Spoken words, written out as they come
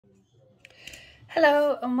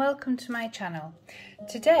Hello and welcome to my channel.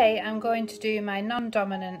 Today I'm going to do my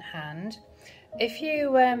non-dominant hand. If you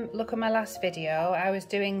look at my last video, I was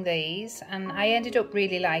doing these and I ended up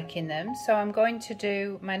really liking them, so I'm going to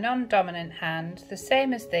do my non-dominant hand the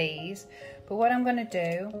same as these, but what I'm going to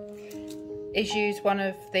do is use one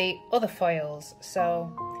of the other foils.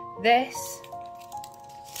 So this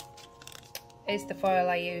is the foil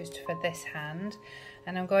I used for this hand,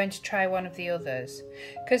 and I'm going to try one of the others,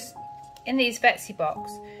 because in these Vettsy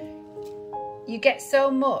box you get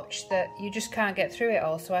so much that you just can't get through it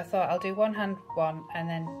all, so I thought I'll do one hand one and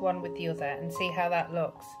then one with the other and see how that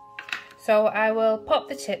looks. So I will pop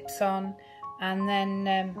the tips on and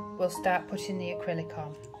then we'll start putting the acrylic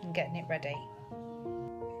on and getting it ready.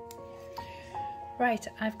 Right,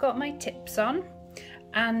 I've got my tips on,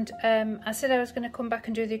 and I said I was going to come back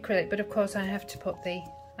and do the acrylic, but of course I have to put the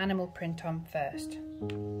animal print on first.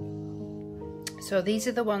 So these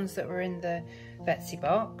are the ones that were in the Vettsy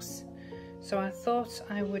box. So I thought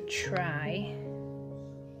I would try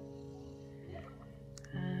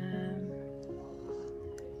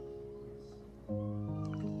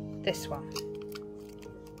this one.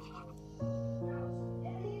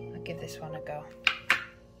 I'll give this one a go.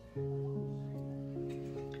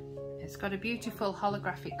 It's got a beautiful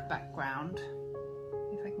holographic background.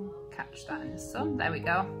 If I can catch that in the sun. There we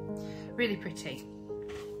go. Really pretty.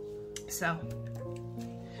 So,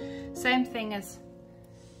 same thing as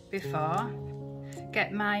before.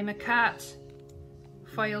 Get my McCart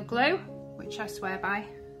foil glue, which I swear by,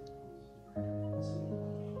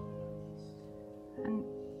 and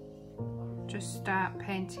just start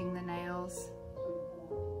painting the nails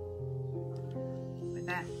with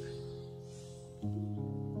that.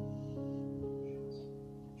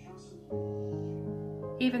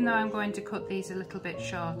 Even though I'm going to cut these a little bit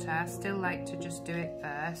shorter, I still like to just do it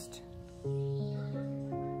first.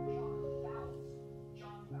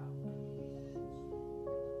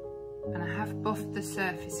 And I have buffed the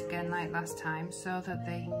surface again like last time, so that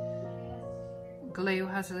the glue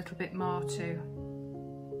has a little bit more to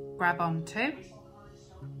grab onto.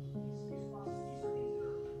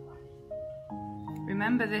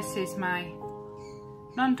 Remember, this is my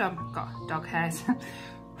dog hairs.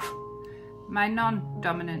 My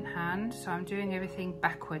non-dominant hand, so I'm doing everything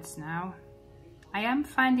backwards now. I am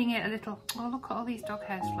finding it a little, oh look at all these dog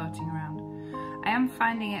hairs floating around. I am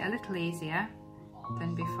finding it a little easier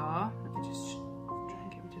than before. Let me just try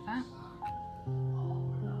and get rid of that.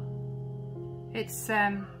 It's,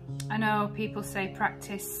 I know people say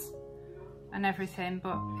practice and everything,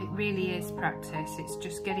 but it really is practice. It's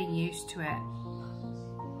just getting used to it.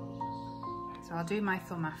 So I'll do my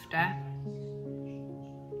thumb after.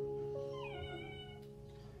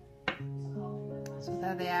 So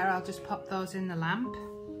there they are, I'll just pop those in the lamp.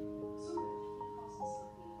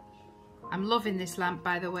 I'm loving this lamp,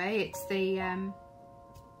 by the way. It's the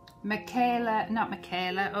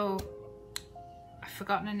oh, I've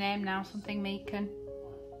forgotten her name now, something Meakin.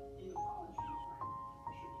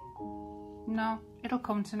 No, it'll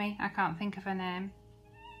come to me, I can't think of her name.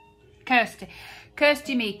 Kirsty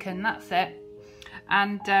Meakin, that's it.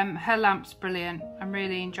 And her lamp's brilliant, I'm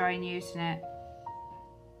really enjoying using it.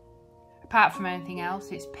 Apart from anything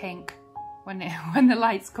else, it's pink when the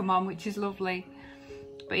lights come on, which is lovely.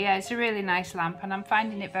 But yeah, it's a really nice lamp, and I'm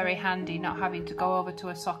finding it very handy not having to go over to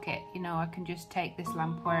a socket. You know, I can just take this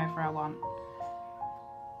lamp wherever I want.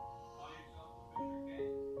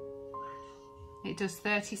 It does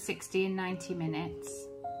 30, 60 and 90 minutes.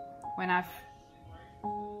 When I've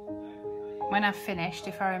finished,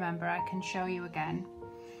 if I remember, I can show you again.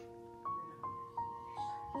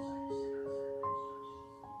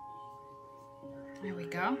 There we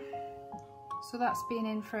go. So that's been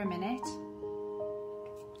in for a minute.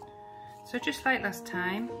 So just like last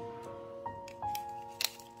time,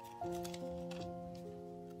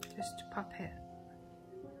 just pop it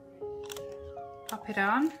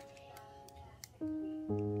on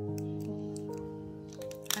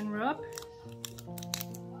and rub.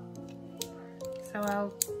 So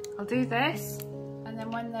I'll do this, and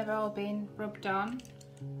then when they've all been rubbed on,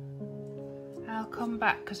 I'll come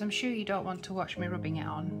back, because I'm sure you don't want to watch me rubbing it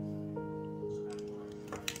on.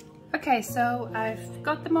 Okay, so I've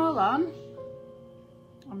got them all on.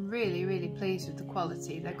 I'm really, really pleased with the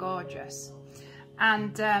quality. They're gorgeous.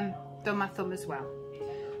 And done my thumb as well.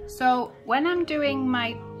 So when I'm doing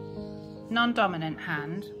my non-dominant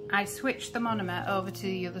hand, I switch the monomer over to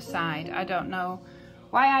the other side. I don't know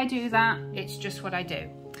why I do that. It's just what I do.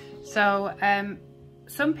 So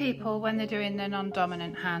some people, when they're doing their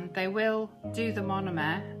non-dominant hand, they will do the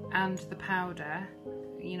monomer and the powder,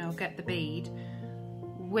 you know, get the bead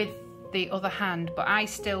with the other hand, but I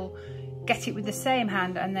still get it with the same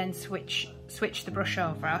hand and then switch the brush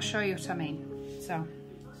over. I'll show you what I mean. So,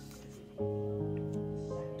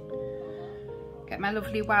 get my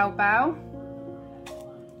lovely Wow Bow.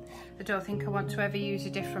 I don't think I want to ever use a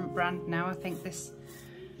different brand now. I think this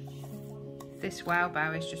Wow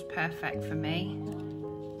Bow is just perfect for me.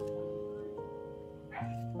 So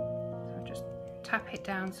I'll just tap it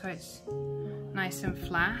down so it's nice and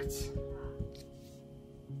flat.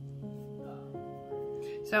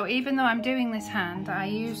 So even though I'm doing this hand, I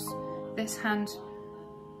use this hand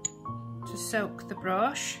to soak the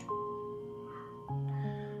brush,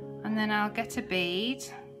 and then I'll get a bead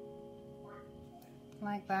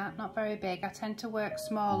like that, not very big. I tend to work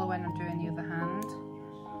smaller when I'm doing the other hand.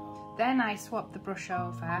 Then I swap the brush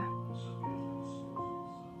over,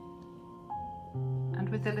 and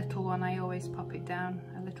with the little one I always pop it down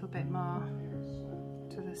a little bit more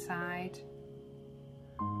to the side.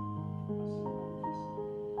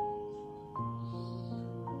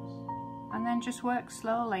 And then just work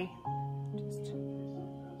slowly. Just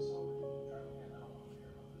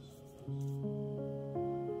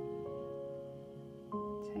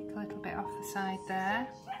take a little bit off the side there.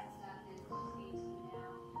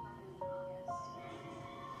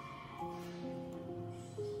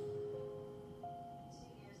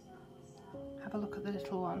 Have a look at the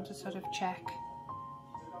little one to sort of check.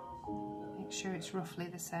 Make sure it's roughly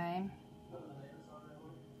the same.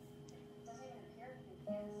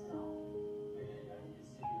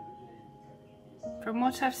 From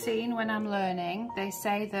what I've seen when I'm learning, they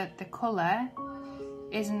say that the colour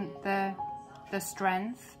isn't the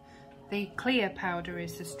strength, the clear powder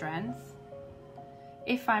is the strength.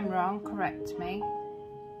 If I'm wrong, correct me.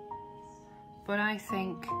 But I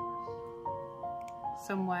think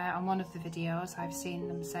somewhere on one of the videos I've seen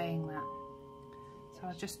them saying that. So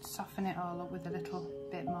I'll just soften it all up with a little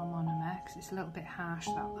bit more monomer because it's a little bit harsh,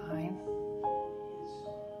 that line.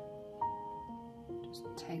 Just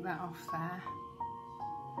take that off there.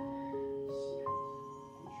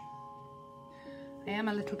 I am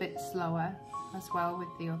a little bit slower as well with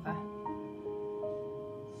the other.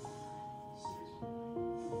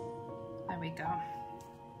 There we go.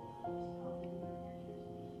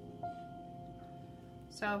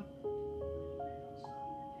 So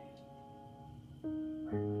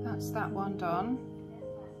that's that one done.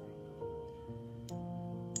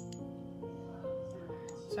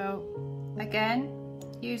 So again,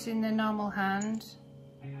 using the normal hand,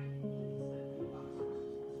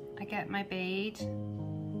 I get my bead,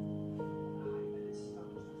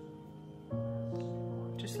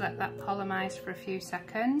 just let that polymise for a few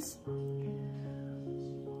seconds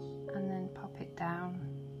and then pop it down.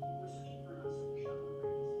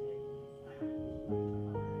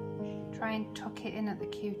 Try and tuck it in at the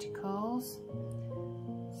cuticles.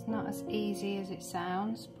 It's not as easy as it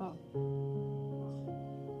sounds, but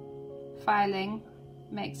filing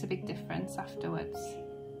makes a big difference afterwards.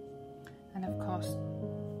 And of course,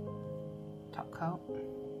 top coat.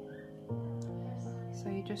 So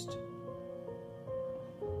I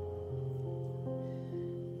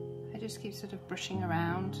just keep sort of brushing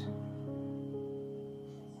around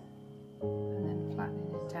and then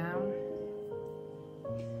flattening it down.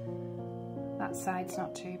 That side's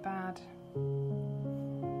not too bad.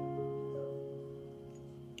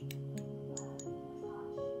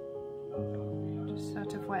 Just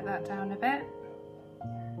sort of wet that down a bit.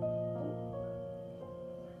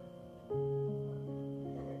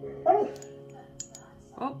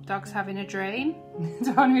 Oh, dog's having a dream.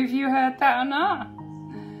 Don't know if you heard that or not.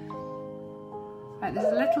 Right,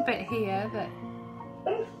 there's a little bit here that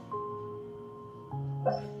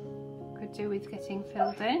could do with getting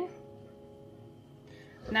filled in.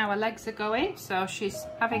 Now her legs are going, so she's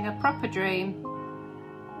having a proper dream.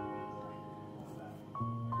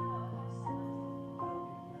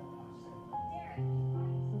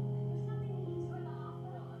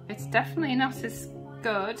 It's definitely not as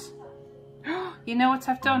good. You know what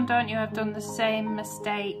I've done, don't you? I've done the same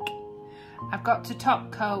mistake. I've got to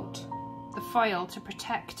top coat the foil to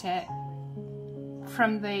protect it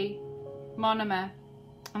from the monomer,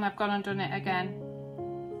 and I've gone and done it again.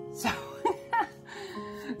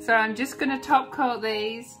 So I'm just going to top coat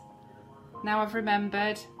these. Now I've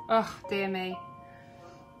remembered. Oh dear me.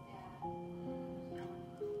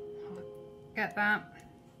 Get that.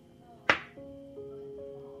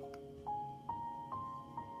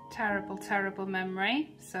 Terrible, terrible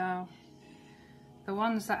memory. So the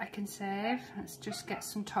ones that I can save, let's just get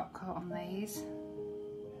some top coat on these.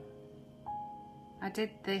 I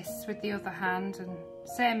did this with the other hand and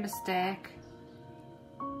same mistake.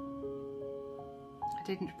 I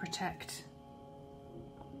didn't protect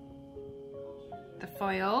the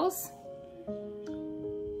foils. There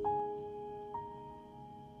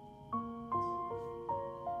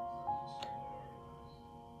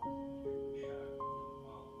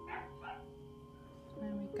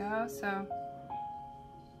we go. So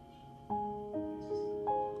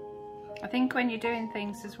I think when you're doing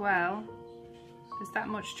things as well, there's that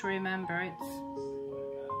much to remember.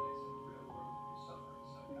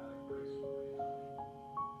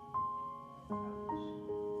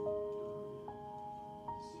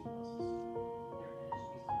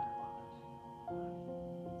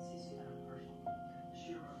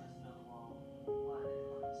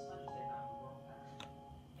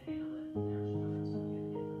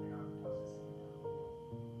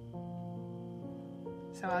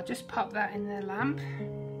 So I'll just pop that in the lamp.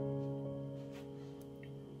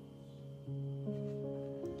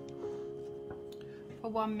 For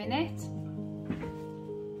 1 minute.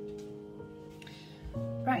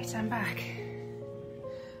 Right, I'm back.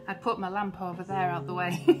 I put my lamp over there out the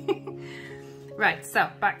way. Right, so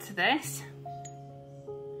back to this.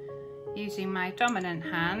 Using my dominant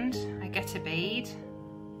hand, I get a bead.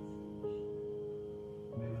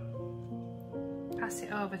 Pass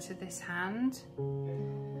it over to this hand.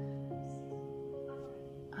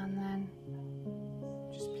 And then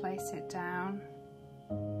just place it down.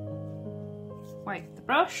 Wipe the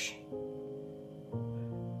brush.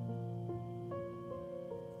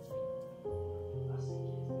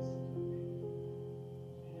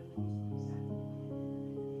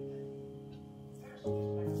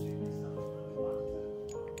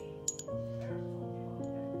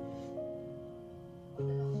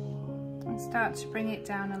 And start to bring it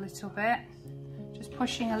down a little bit. Just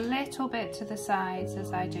pushing a little bit to the sides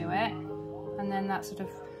as I do it, and then that sort of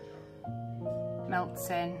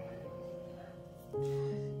melts in.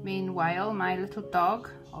 Meanwhile, my little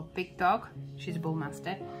dog, or big dog, she's a bull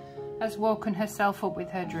mastiff, has woken herself up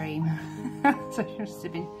with her dream. So she must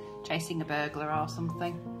have been chasing a burglar or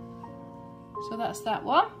something. So that's that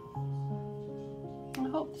one. I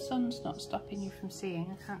hope the sun's not stopping you from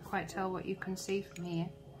seeing. I can't quite tell what you can see from here.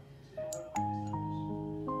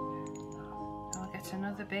 I'll get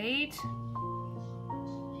another bead.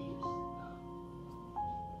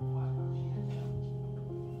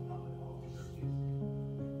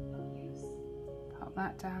 Pop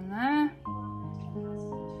that down there.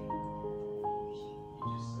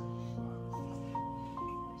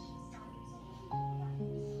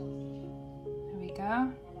 There we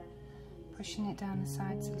go. Pushing it down the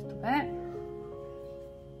sides a little bit.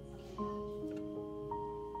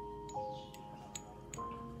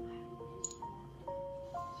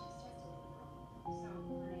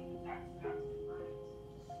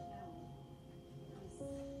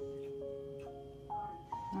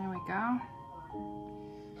 There we go.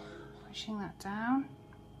 Pushing that down.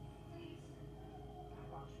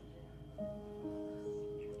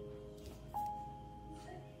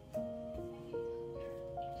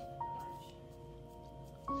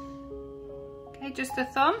 Okay, just a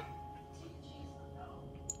thumb.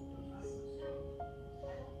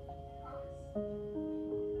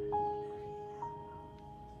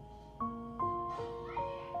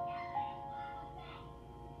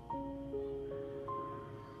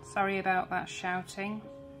 Sorry about that shouting.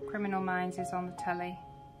 Criminal Minds is on the telly.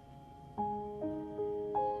 There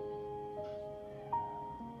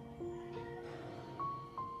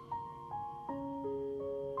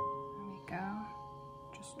we go.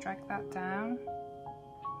 Just drag that down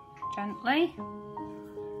gently.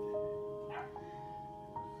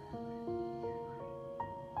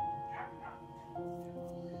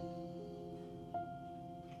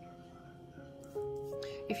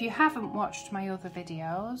 If you haven't watched my other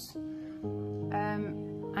videos,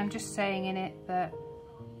 I'm just saying in it that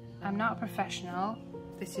I'm not a professional.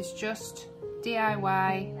 This is just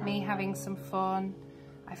DIY, me having some fun.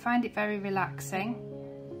 I find it very relaxing.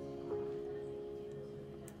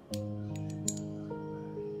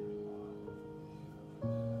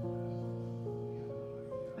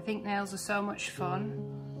 I think nails are so much fun.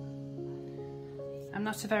 I'm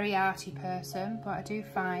not a very arty person, but I do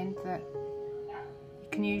find that you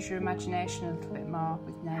can use your imagination a little bit more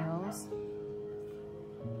with nails.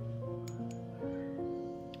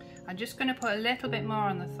 I'm just going to put a little bit more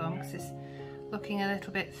on the thumb because it's looking a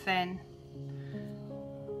little bit thin.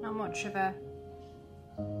 Not much of an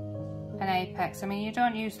apex. I mean, you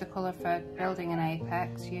don't use the colour for building an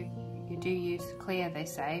apex. You do use clear, they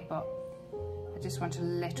say, but I just want a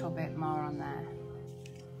little bit more on there.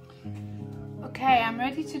 Okay, I'm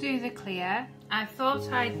ready to do the clear. I thought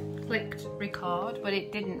I'd clicked record, but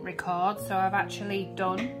it didn't record, so I've actually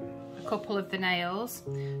done a couple of the nails.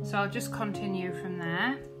 So I'll just continue from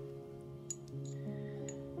there.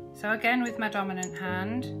 So again with my dominant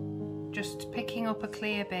hand, just picking up a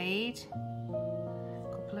clear bead,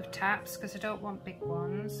 a couple of taps because I don't want big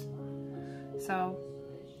ones. So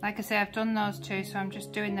like I say, I've done those two, so I'm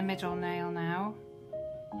just doing the middle nail now.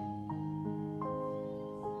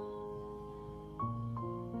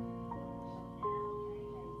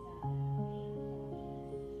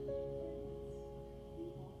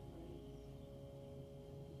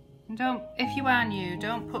 And if you are new,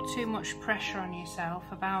 don't put too much pressure on yourself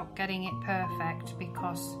about getting it perfect,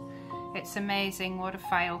 because it's amazing what a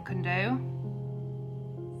file can do.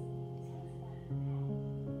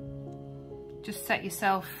 Just set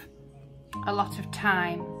yourself a lot of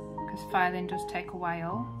time, because filing does take a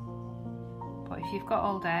while. But if you've got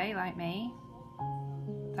all day like me,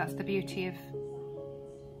 that's the beauty of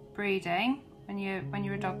breeding. When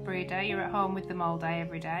you're a dog breeder, you're at home with them all day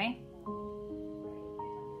every day.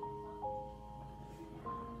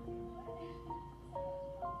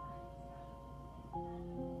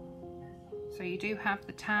 So you do have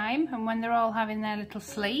the time, and when they're all having their little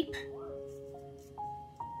sleep,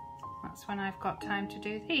 that's when I've got time to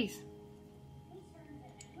do these.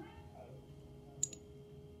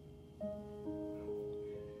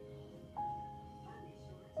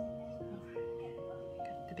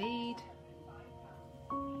 Get the bead.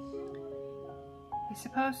 You're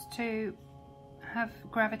supposed to have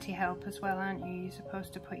gravity help as well, aren't you? You're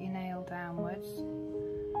supposed to put your nail downwards.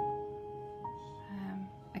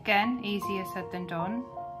 Again, easier said than done.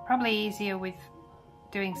 Probably easier with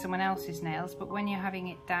doing someone else's nails, but when you're having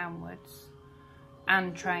it downwards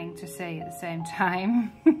and trying to see at the same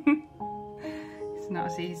time, it's not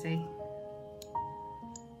as easy.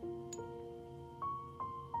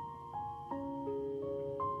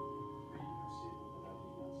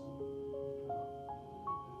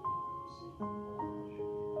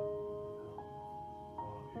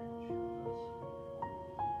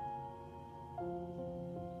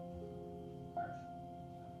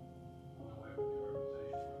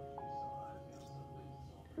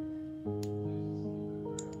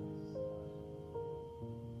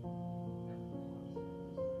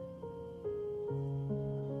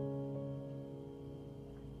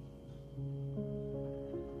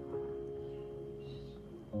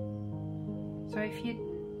 So if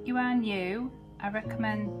you are new, I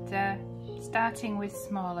recommend starting with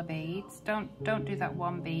smaller beads. Don't do that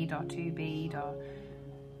 1 bead or 2 bead, or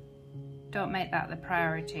don't make that the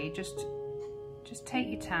priority. Just take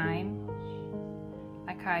your time,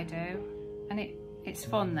 like I do, and it's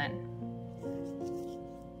fun then.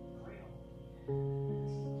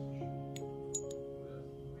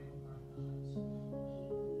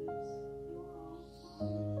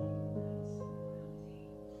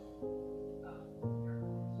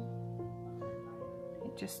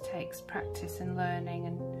 Just takes practice and learning,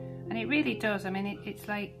 and it really does. I mean, it's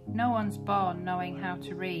like no one's born knowing how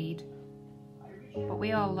to read, but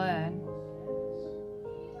we all learn.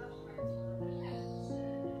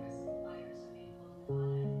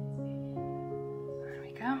 There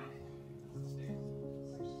we go.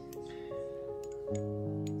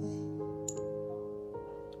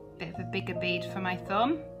 Bit of a bigger bead for my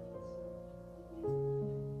thumb.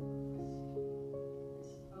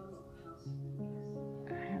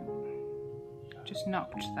 Just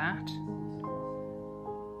knocked that.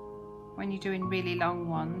 When you're doing really long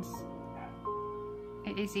ones,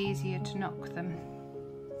 it is easier to knock them.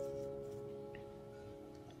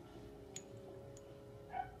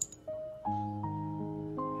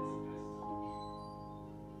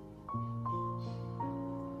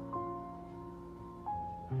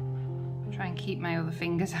 Try and keep my other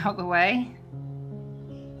fingers out of the way.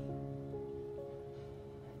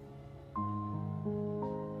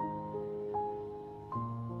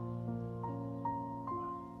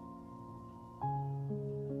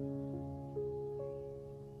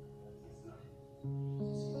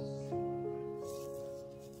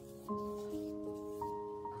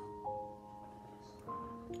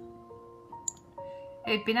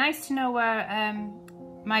 It'd be nice to know where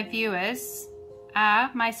my viewers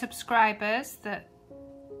are, my subscribers that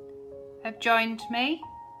have joined me.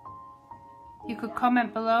 You could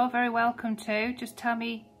comment below, very welcome to. Just tell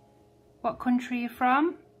me what country you're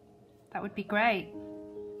from. That would be great.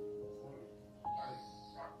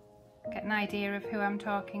 Get an idea of who I'm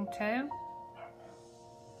talking to.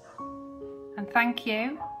 And thank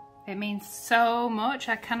you. It means so much.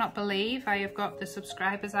 I cannot believe I have got the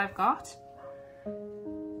subscribers I've got.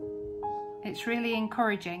 It's really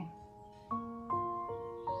encouraging.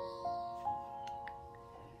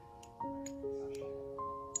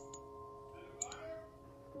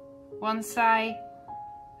 Once I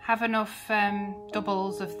have enough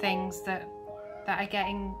doubles of things that that I get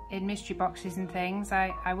in mystery boxes and things,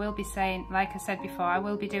 I will be saying, like I said before, I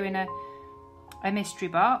will be doing a mystery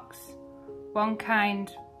box. One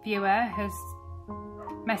kind viewer has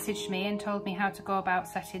messaged me and told me how to go about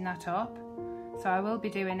setting that up, so I will be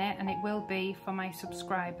doing it, and it will be for my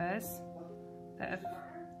subscribers that have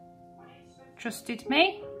trusted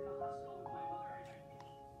me.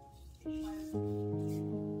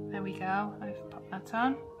 There we go, I've popped that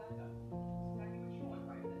on.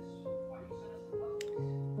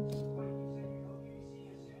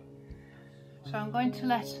 So I'm going to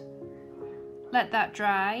let that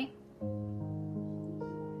dry,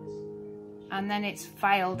 and then it's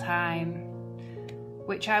file time,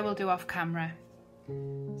 which I will do off camera.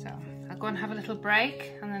 So I'll go and have a little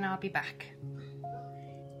break and then I'll be back.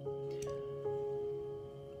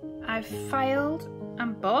 I've filed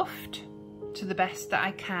and buffed to the best that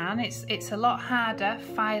I can. It's a lot harder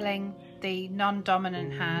filing the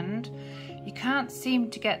non-dominant hand. You can't seem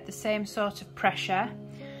to get the same sort of pressure,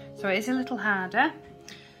 so it is a little harder.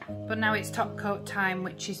 But now it's top coat time,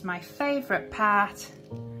 which is my favourite part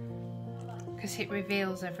because it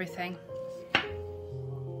reveals everything.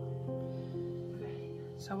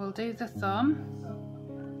 So we'll do the thumb.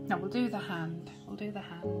 No, we'll do the hand. We'll do the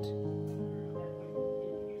hand.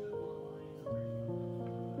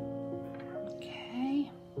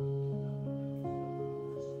 Okay.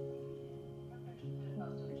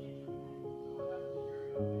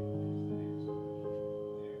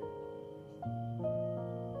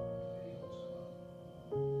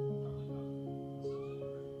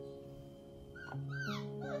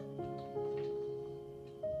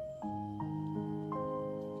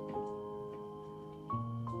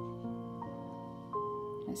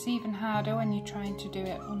 It's even harder when you're trying to do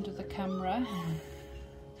it under the camera.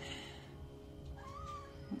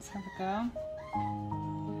 Let's have a go,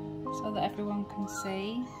 so that everyone can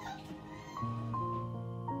see.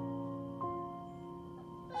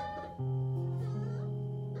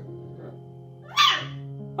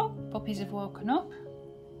 Oh, puppies have woken up.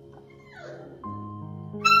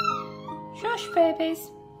 Shush, babies.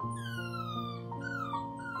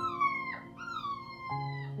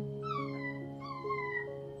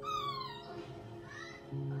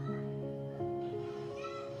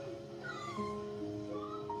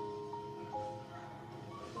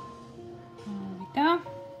 Go.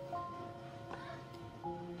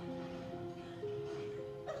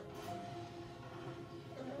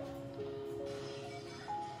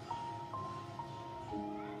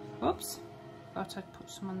 Oops, thought I'd put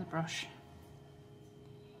some on the brush.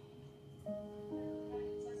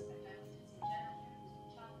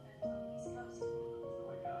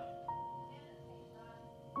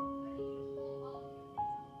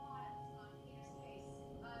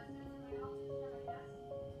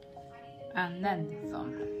 And then the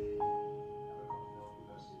thumb. There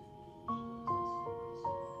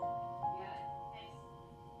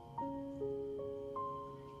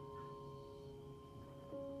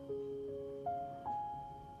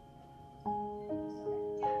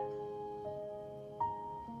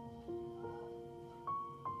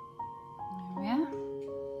we are.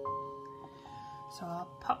 So I'll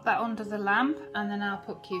pop that under the lamp and then I'll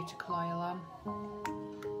put cuticle oil on.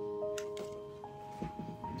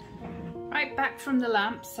 Right, back from the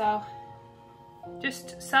lamp, so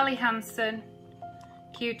just Sally Hansen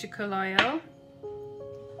cuticle oil.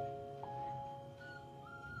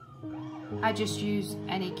 I just use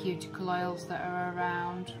any cuticle oils that are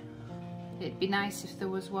around. It'd be nice if there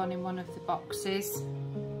was one in one of the boxes.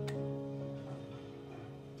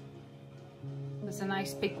 There's a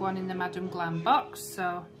nice big one in the Madam Glam box,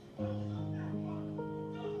 so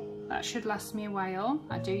that should last me a while.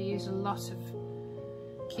 I do use a lot of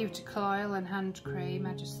cuticle oil and hand cream.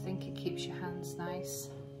 I just think it keeps your hands nice.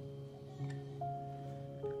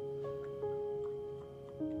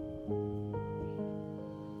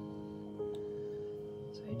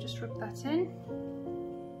 So you just rub that in.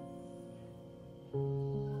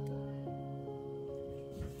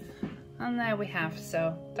 And there we have,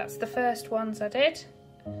 so that's the first ones I did,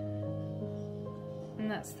 and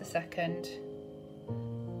that's the second.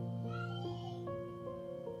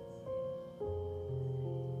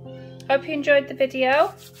 Hope you enjoyed the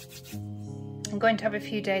video. I'm going to have a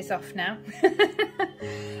few days off now.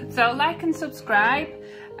 So like and subscribe.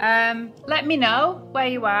 Let me know where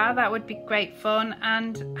you are, that would be great fun,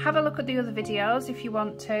 and have a look at the other videos if you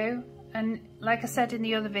want to. And like I said in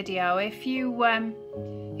the other video, if you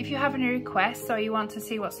have any requests or you want to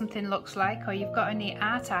see what something looks like, or you've got any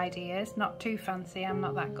art ideas, not too fancy, I'm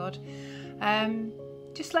not that good,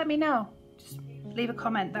 just let me know. Just leave a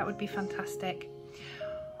comment, that would be fantastic.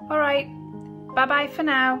 Alright, bye bye for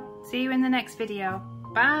now. See you in the next video.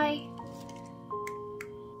 Bye.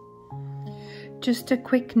 Just a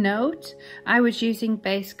quick note, I was using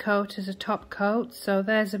base coat as a top coat, so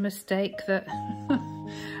there's a mistake that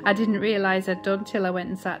I didn't realise I'd done till I went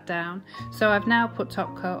and sat down. So I've now put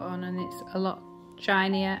top coat on and it's a lot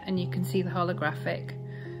shinier and you can see the holographic.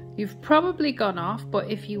 You've probably gone off, but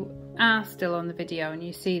if you are still on the video and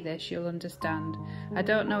you see this, you'll understand. I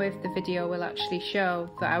don't know if the video will actually show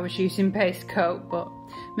that I was using base coat, but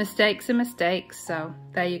mistakes are mistakes, so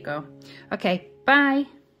there you go. Okay, bye.